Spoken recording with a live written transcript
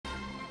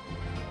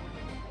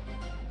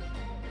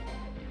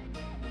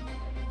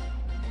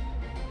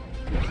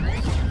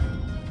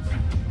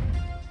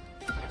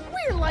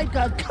We're like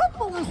a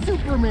couple of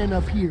Supermen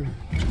up here.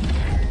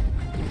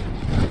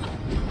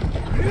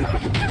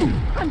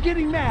 I'm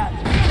getting mad.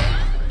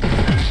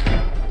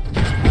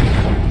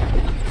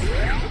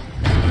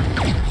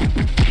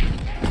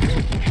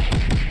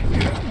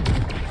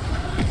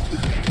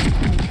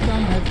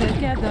 Stronger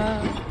together.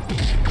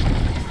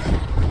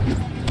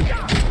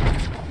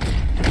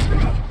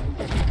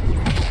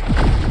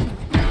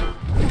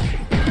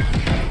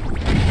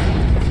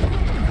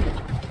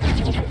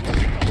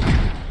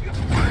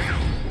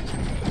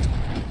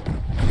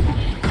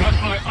 Got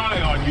my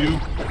eye on you.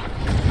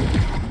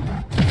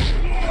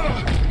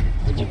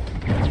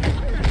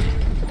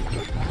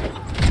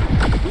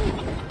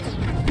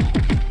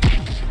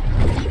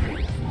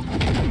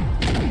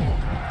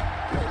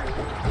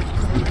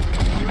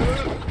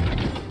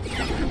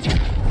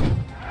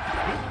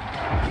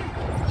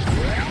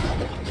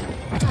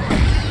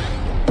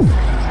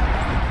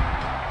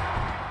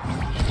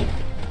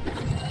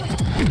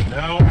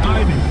 Now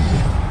I need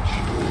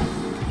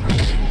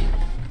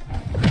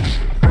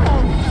I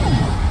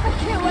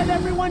can't let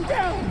everyone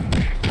down.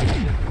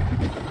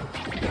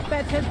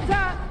 Better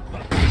stop.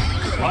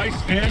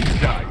 slice and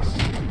dice.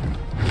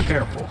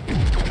 Careful.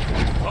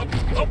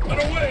 Up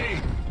and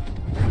away!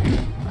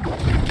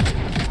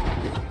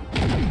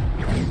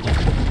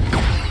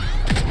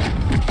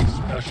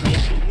 Special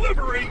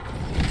delivery!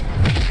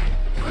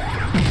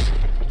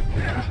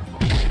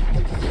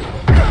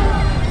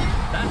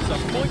 That's a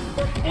point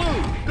for Blue.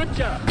 Good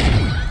job.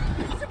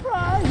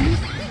 Surprise!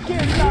 You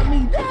can't stop me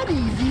that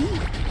easy.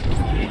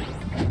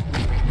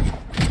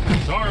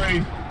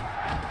 Sorry.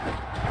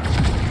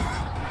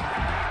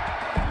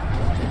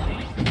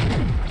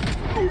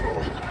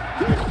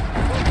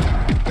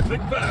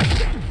 Think fast.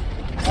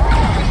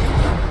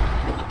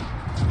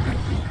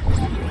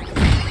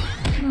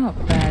 Not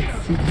bad,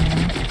 Sidney.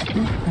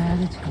 Not bad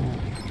at all.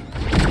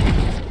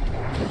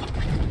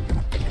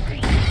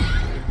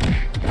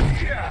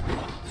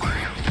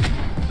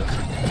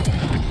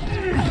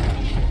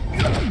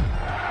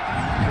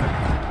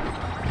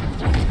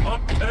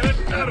 Up and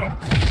at 'em.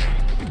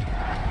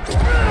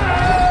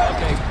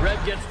 Okay, Red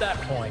gets that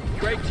point.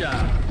 Great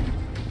job.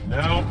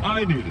 Now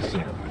I need a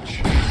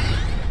sandwich.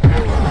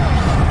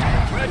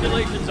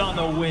 Congratulations on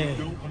the win.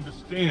 Don't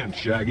understand,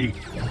 Shaggy.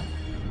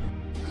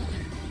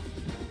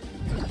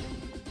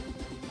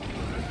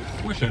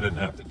 Wish I didn't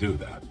have to do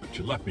that, but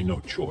you left me no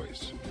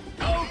choice.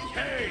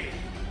 Okay.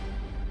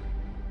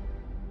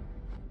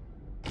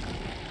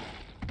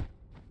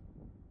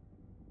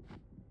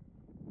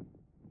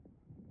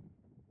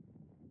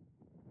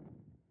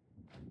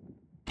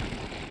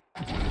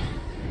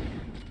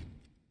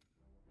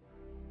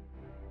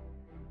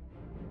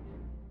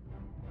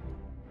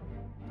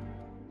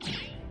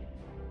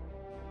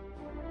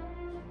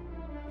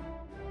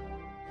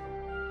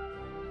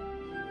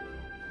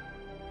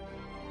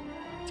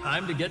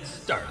 Time to get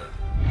started.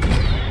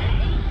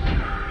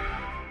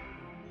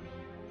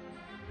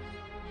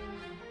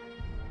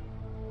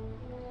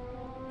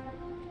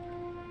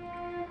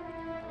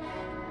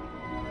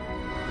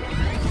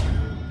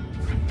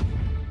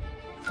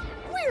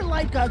 We're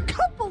like a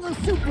couple of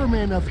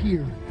Supermen up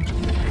here.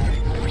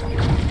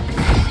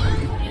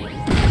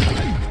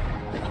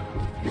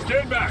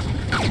 Stand back!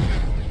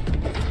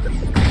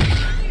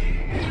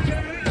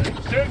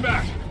 Stand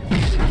back!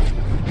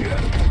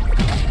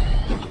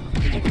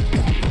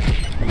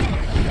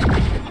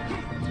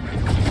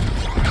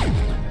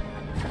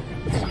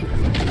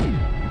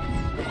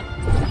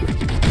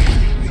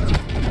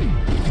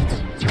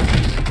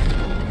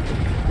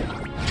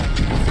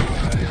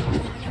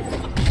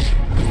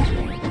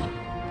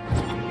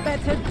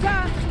 Better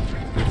stop.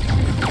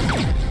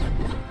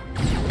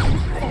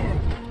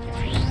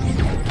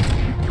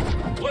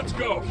 Let's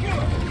go!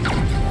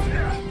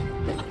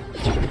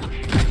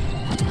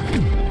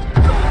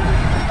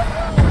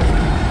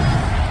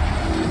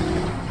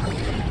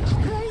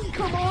 Hey,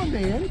 come on,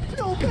 man.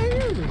 No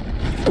fair.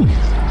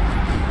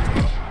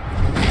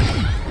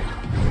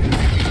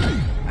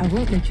 I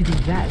won't let you do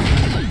that,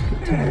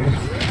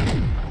 Terrence.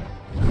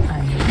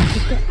 I need to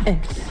get the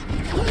S.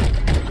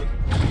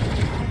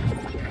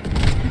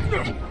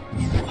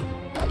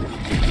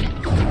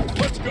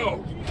 Let's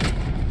go!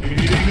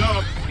 Heating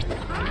up!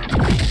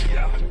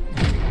 Yeah.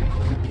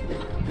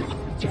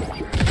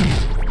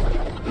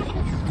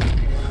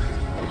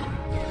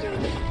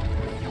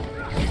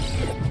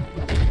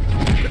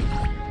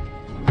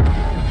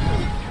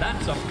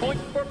 That's a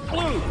point for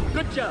Blue.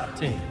 Good job,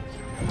 team.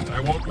 I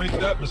won't make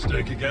that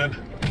mistake again.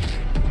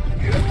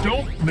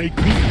 Don't make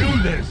me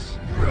do this!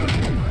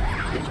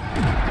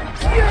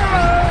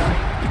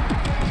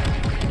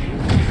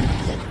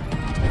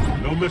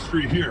 No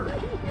mystery here.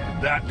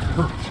 That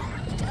hurt.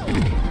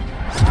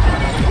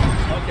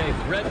 Okay,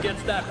 Red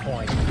gets that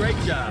point. Great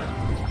job.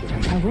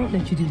 I won't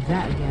let you do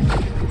that again,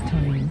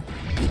 Tony.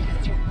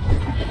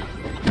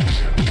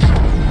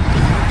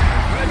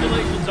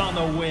 Congratulations on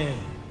the win.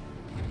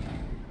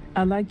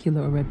 I like your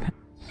little red pen.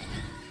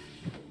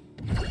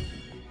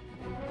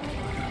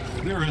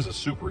 There is a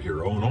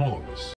superhero in all of us.